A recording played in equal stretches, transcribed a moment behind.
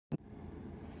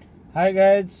Hi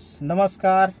guys,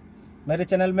 नमस्कार। मेरे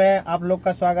channel में आप लोग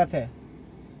का स्वागत है।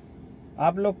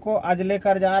 आप लोग को आज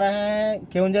लेकर जा रहे हैं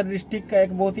केओंझर डिस्ट्रिक्ट का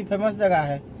एक बहुत ही फेमस जगह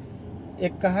है।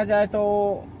 एक कहा जाए तो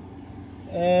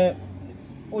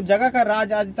उस जगह का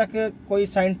राज आज तक कोई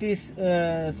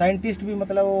साइंटिस्ट भी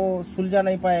मतलब वो सुलझा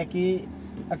नहीं पाया कि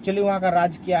एक्चुअली वहाँ का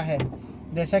राज क्या है।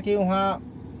 जैसा कि वहाँ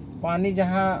पानी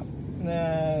जहाँ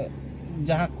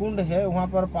कुंड है वहाँ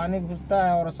पर पानी घुसता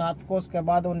है और 7 कोस के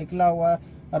बाद वो निकला हुआ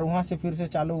है और वहाँ से फिर से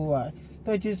चालू हुआ है।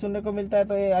 तो ये चीज़ सुनने को मिलता है,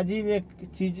 तो ये अजीब एक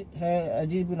चीज़ है,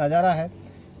 अजीब नज़ारा है।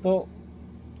 तो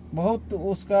बहुत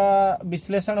उसका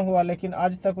विश्लेषण हुआ, लेकिन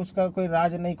आज तक उसका कोई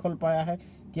राज नहीं खोल पाया है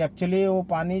कि एक्चुअली वो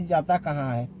पानी जाता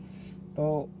कहाँ है।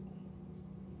 तो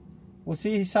उसी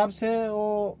हिसाब से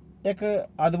वो एक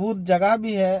अद्भुत जगह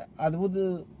भी है, अद्भुत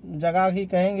जगह ही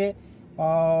कहेंगे,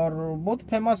 और बहुत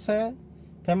फेमस है।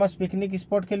 फेमस पिकनिक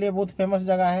स्पॉट के लिए बहुत फेमस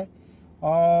जगह है।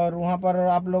 और वहाँ पर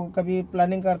आप लोग कभी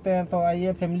प्लानिंग करते हैं तो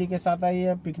आइए, फैमिली के साथ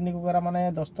आइए, पिकनिक वगैरह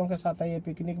मनाइए, दोस्तों के साथ आइए,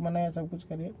 पिकनिक मनाइए, सब कुछ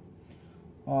करिए।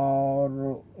 और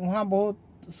वहाँ बहुत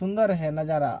सुंदर है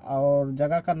नज़ारा। और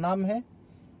जगह का नाम है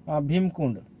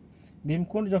भीमकुंड।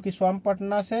 भीमकुंड जो कि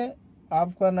स्वामपटना से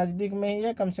आपका नज़दीक में ही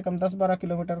है, कम से कम 10-12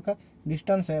 किलोमीटर का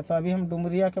डिस्टेंस है। तो अभी हम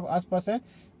डुमरिया के आसपास हैं,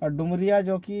 और डुमरिया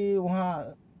जो कि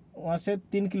वहाँ से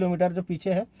 3 किलोमीटर जो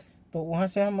पीछे है, तो वहाँ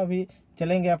से हम अभी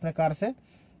चलेंगे अपने कार से।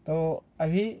 तो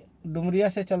अभी डुमरिया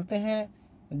से चलते हैं,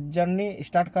 जर्नी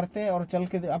स्टार्ट करते हैं और चल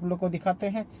के आप लोग को दिखाते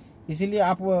हैं। इसीलिए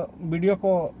आप वीडियो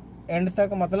को एंड तक,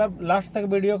 मतलब लास्ट तक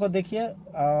वीडियो को देखिए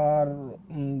और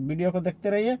वीडियो को देखते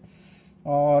रहिए।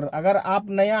 और अगर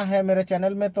आप नया है मेरे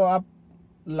चैनल में तो आप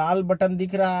लाल बटन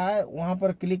दिख रहा है, वहाँ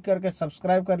पर क्लिक करके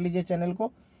सब्सक्राइब कर लीजिए चैनल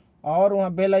को। और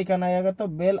वहाँ बेल आइकन आएगा तो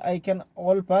बेल आइकन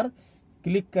ऑल पर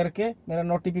क्लिक करके मेरा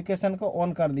नोटिफिकेशन को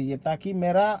ऑन कर दीजिए, ताकि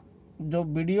मेरा जो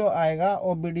वीडियो आएगा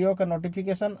वो वीडियो का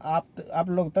नोटिफिकेशन आप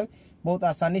लोग तक बहुत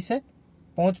आसानी से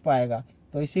पहुंच पाएगा।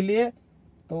 तो इसीलिए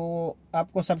तो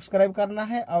आपको सब्सक्राइब करना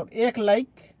है, और एक लाइक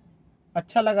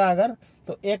अच्छा लगा अगर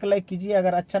तो एक लाइक कीजिए,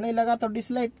 अगर अच्छा नहीं लगा तो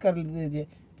डिसलाइक कर दीजिए,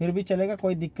 फिर भी चलेगा,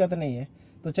 कोई दिक्कत नहीं है।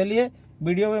 तो चलिए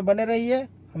वीडियो में बने रहिए,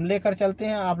 हम लेकर चलते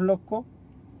हैं आप लोग को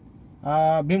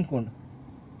भीमकुंड।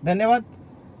 धन्यवाद।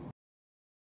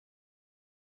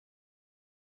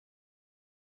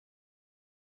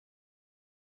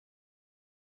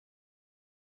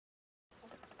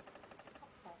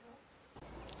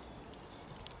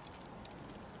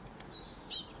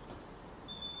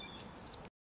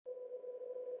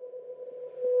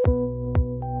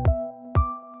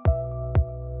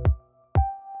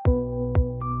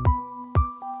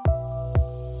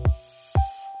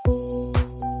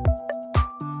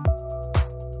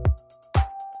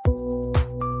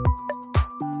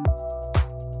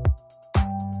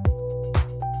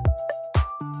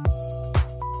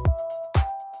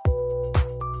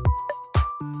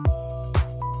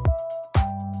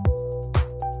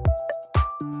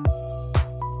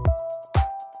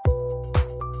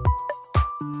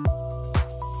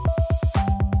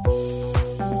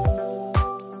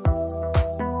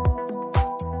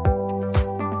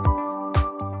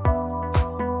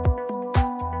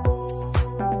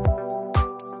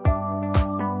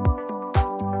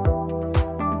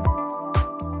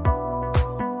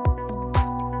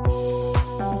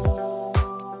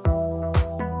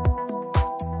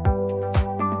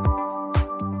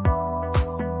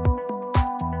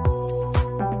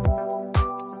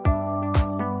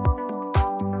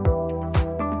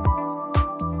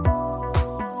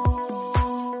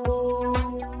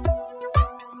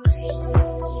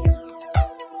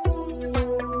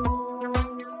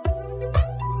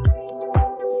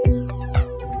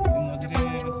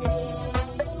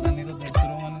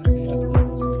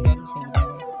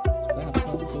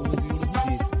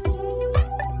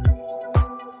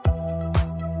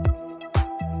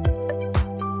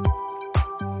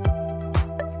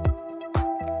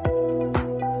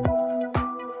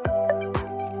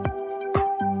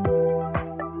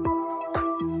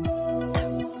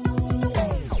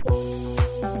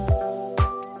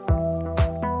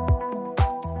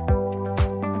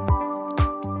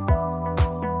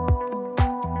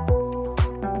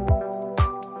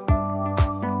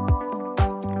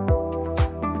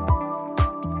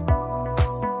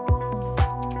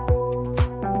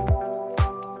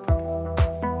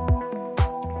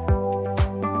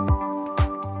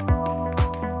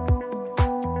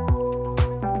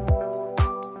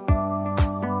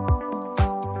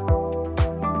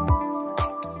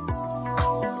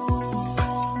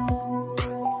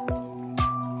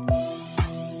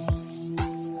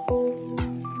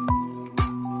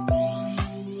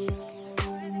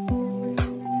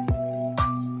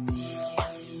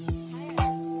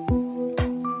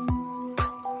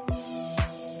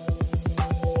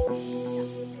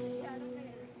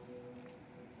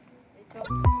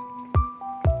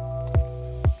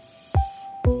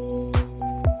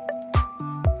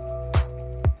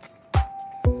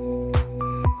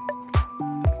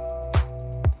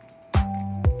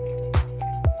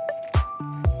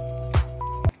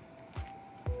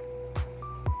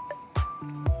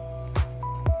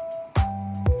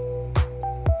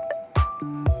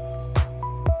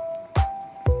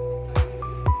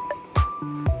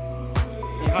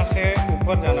 यहाँ से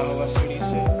ऊपर जाना होगा सीढ़ी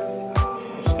से,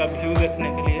 उसका व्यू देखने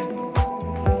के लिए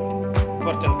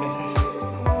ऊपर चलते हैं।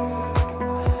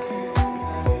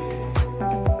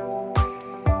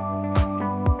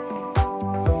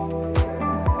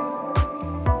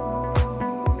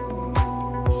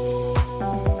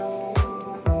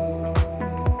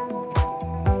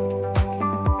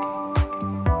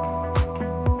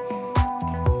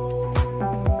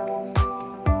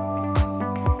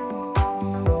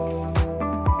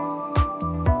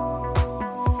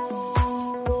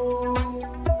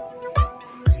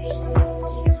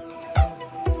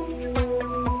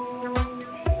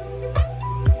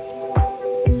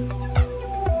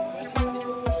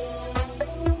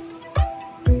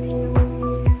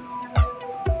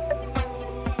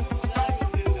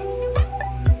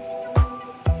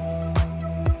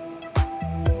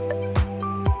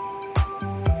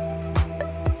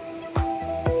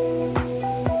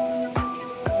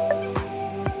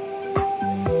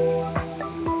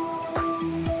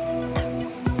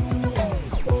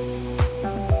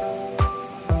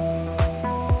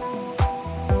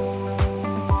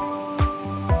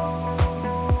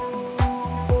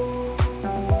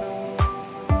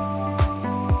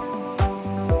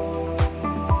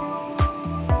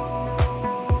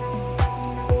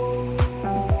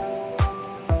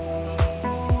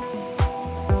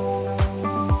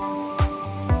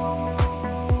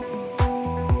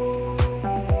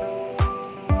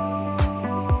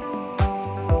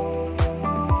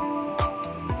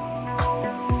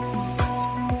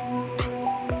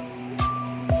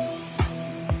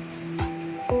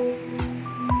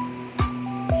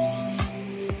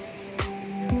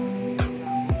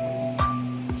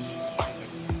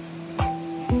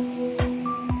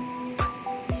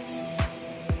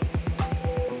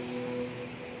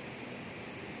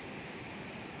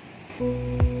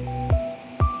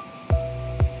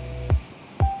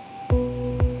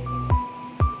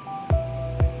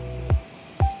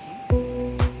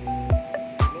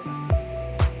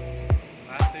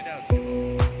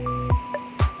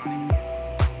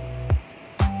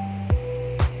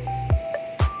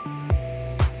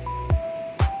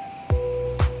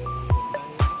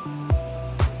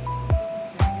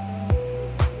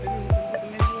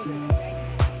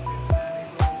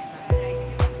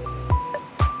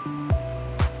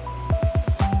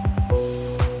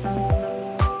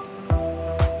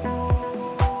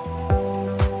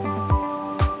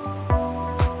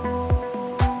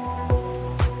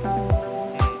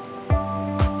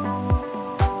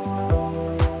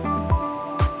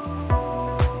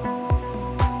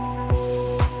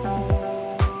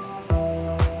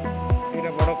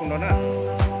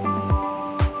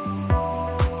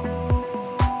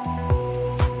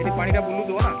 ପାଣିଟା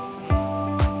ବୁଲୁଥିବ ନା,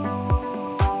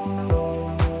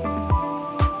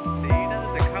 ସେଇଟା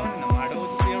ଦେଖାଉନି ନା ମାଡ଼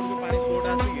ହଉଛି ସେଇଆଡ଼ୁ ଯୋଉ ପାଣି ଫ୍ଲୋଟା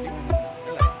ଆସିକିରି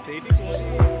ହେଲା, ସେଇଠି କୁହନ୍ତି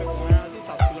ଗୋଟେ କଣା ଅଛି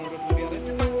 7 କିଲୋମିଟର ଦୂରିଆରେ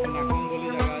ନାଗମ ବୋଲି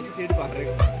ଜାଗା ଅଛି, ସେଇଠି ବାହାରେ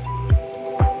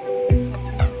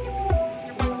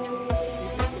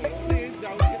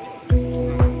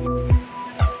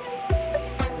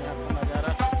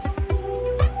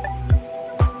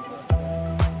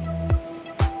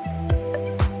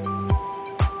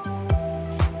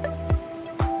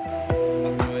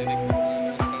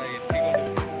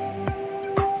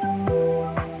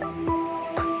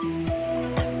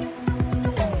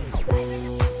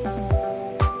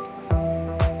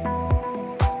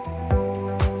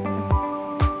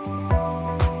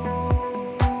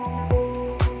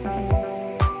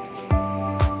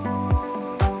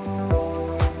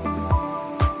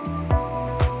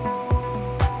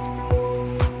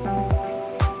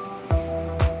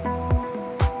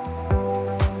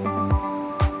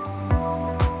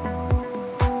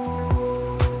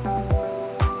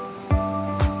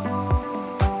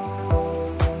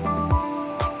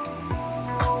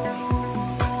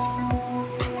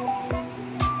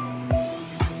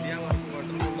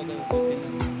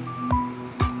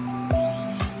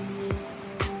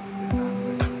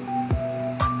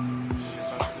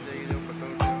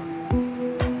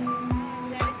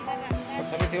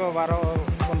ଥିବ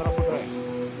 12-15 ଫୁଟ।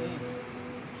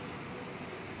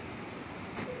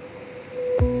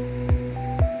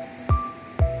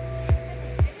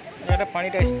 ଏଇଟା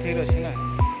ପାଣିଟା ସ୍ଥିର ଅଛି ନା।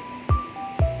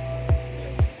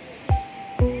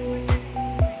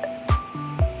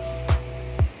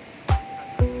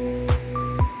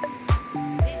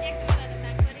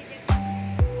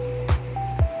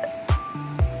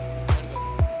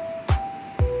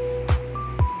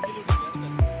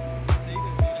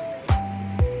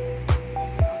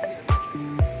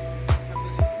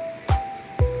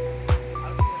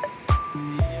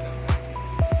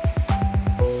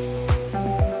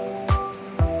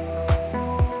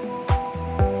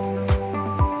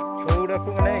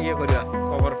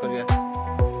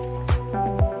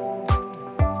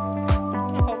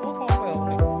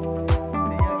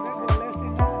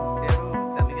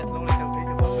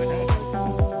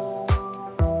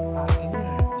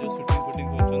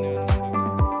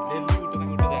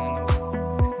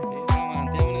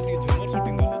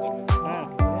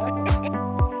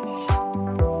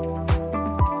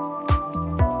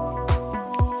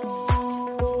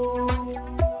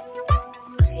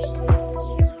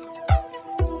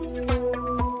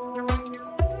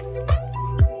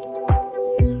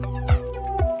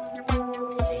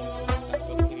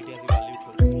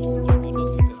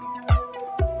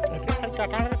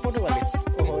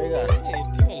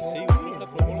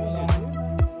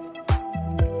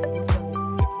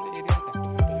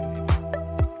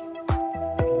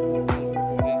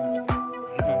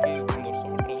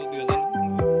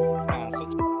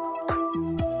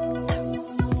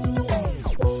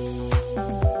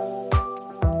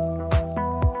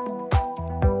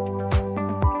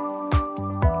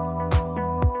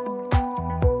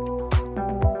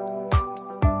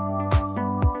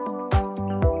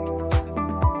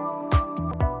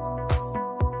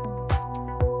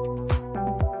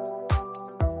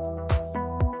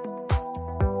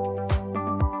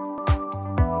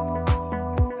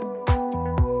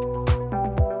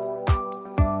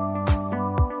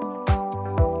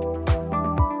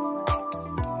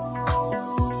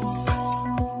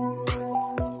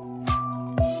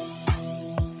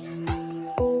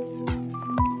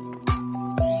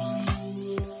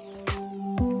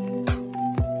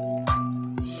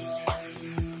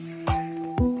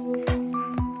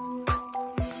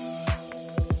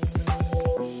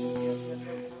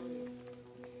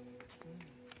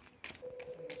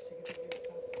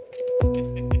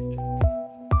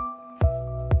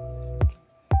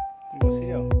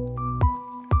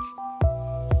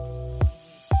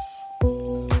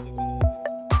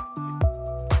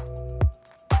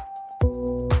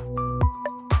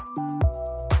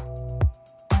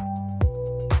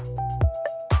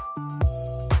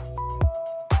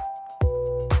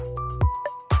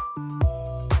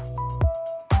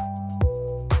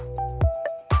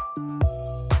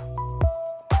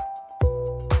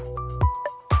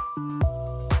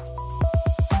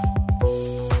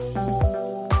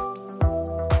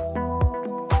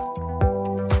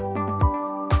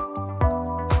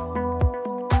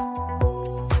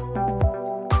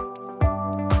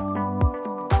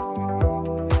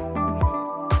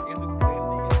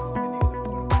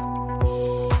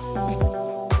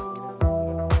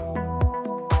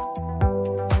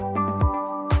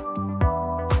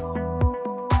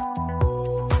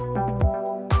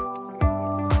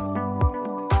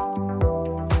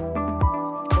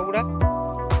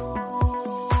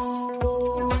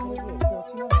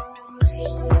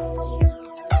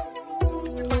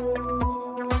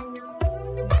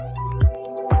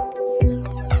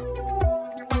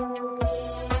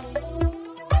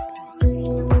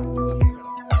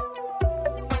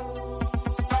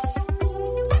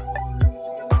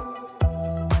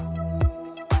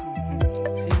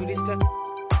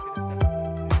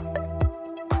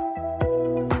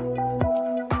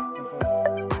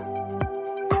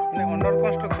 under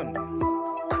construction.